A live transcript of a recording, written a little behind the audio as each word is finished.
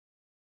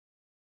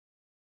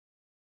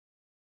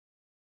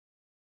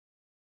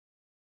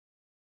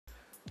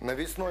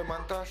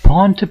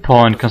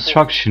Point-to-point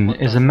construction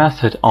is a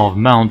method of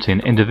mounting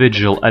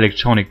individual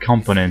electronic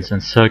components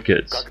and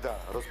circuits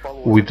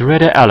with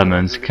ready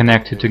elements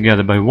connected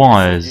together by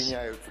wires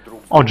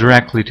or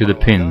directly to the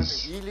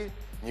pins.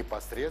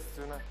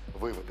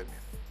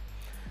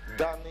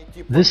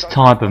 This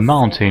type of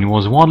mounting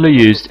was widely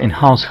used in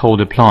household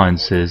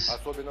appliances,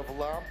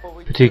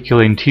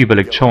 particularly in tube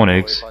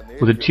electronics,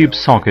 with a tube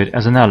socket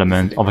as an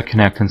element of a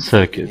connecting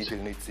circuit.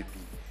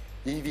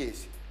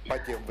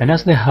 And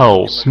as the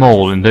whole,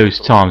 small in those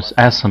times,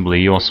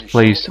 assembly was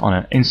placed on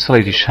an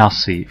insulated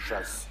chassis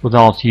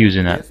without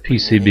using a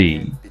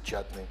PCB.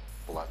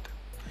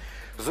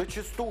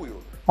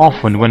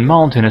 Often, when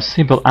mounting a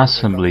simple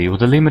assembly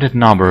with a limited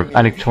number of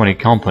electronic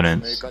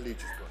components,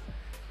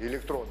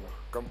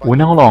 we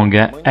no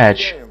longer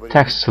etch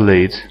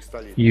textolite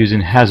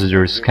using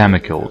hazardous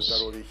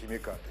chemicals.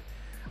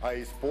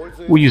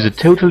 We use a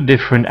totally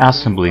different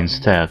assembly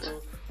instead: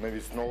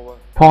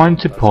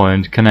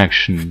 point-to-point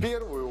connection.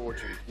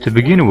 To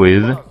begin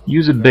with,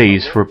 use a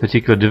base for a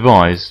particular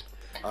device,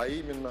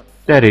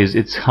 that is,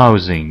 its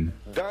housing.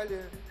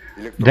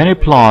 Then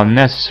apply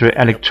necessary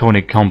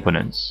electronic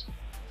components.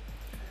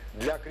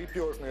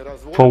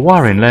 For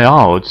wiring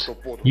layout,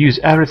 use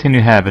everything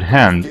you have at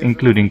hand,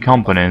 including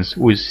components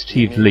with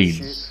stiff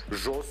leads.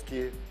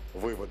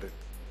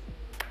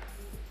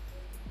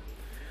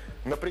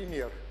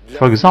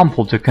 For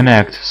example, to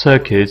connect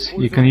circuits,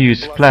 you can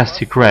use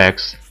plastic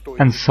racks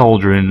and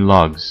soldering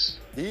lugs.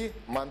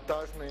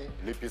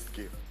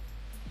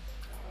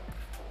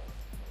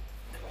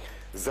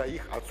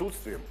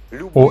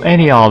 Or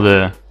any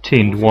other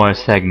tinned wire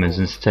segments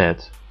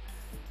instead,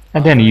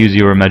 and then use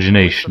your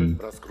imagination.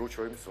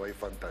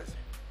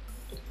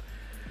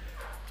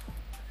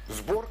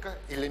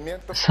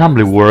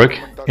 Assembly work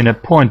in a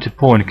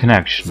point-to-point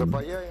connection.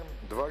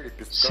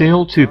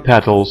 Seal 2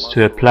 petals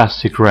to a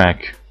plastic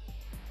rack.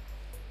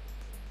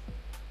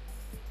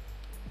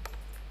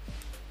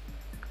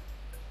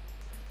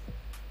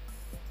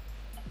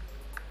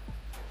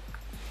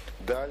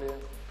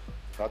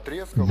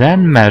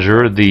 Then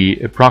measure the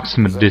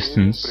approximate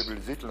distance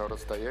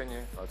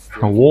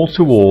from wall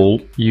to wall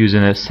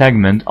using a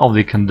segment of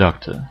the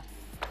conductor.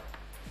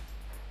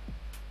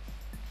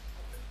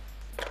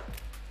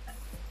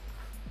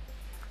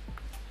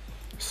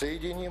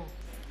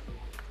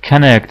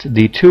 Connect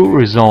the two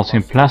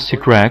resulting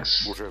plastic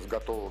racks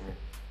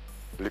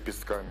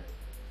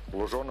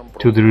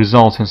to the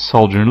resulting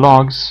soldering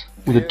lugs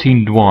with a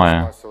tinned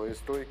wire.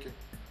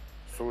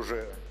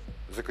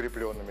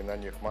 Закрепленными на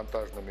них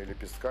монтажными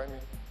лепестками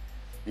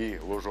и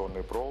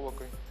луженой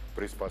проволокой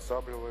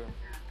приспосабливаем.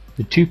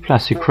 The two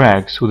plastic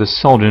racks with the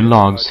soldering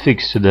lugs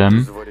fixed to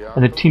them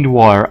and the tinned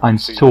wire are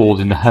installed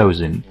in the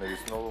housing.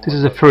 This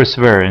is the first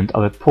variant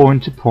of a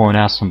point-to-point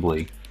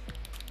assembly.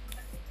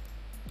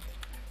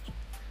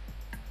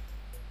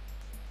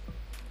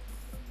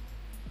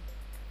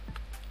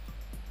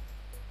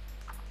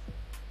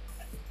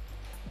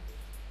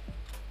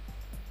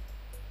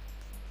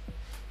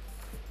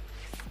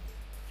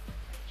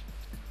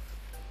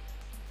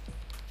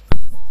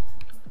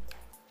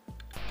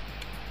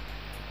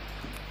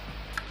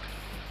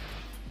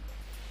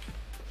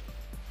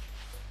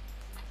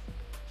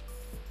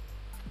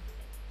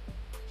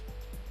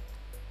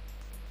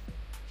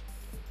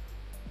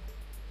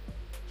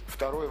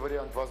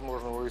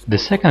 The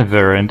second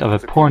variant of a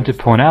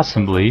point-to-point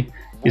assembly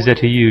is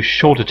that you use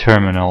shorter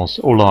terminals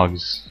or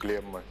lugs.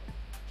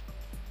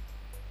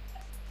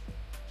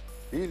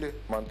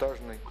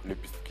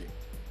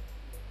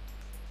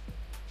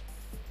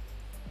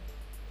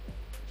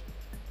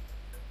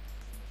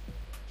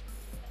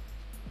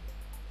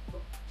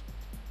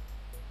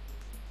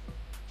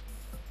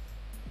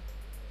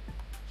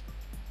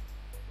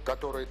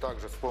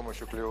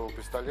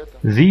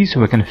 These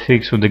we can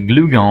fix with the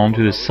glue gun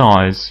to the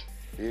sides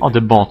of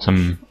the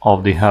bottom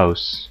of the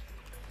house.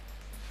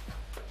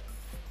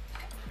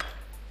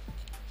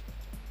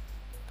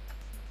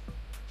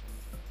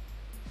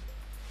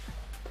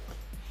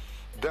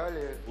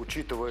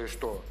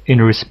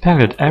 In respect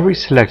that every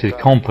selected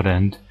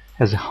component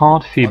has a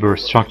hard fiber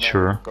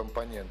structure,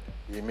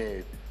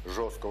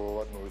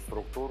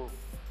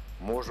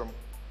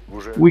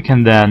 we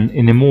can then,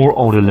 in a more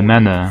orderly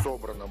manner,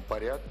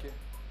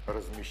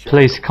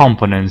 place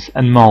components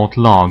and mount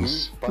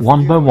lugs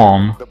one by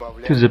one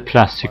to the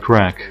plastic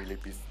rack.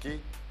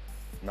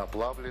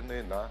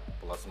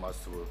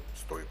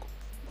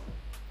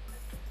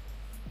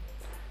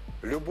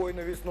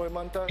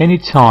 Any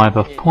type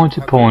of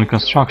point-to-point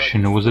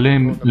construction with a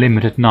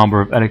limited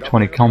number of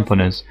electronic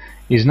components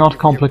is not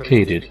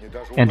complicated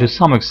and to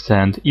some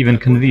extent even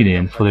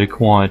convenient for the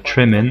required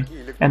trimming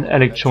and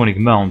electronic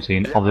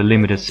mounting of the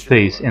limited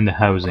space in the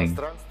housing.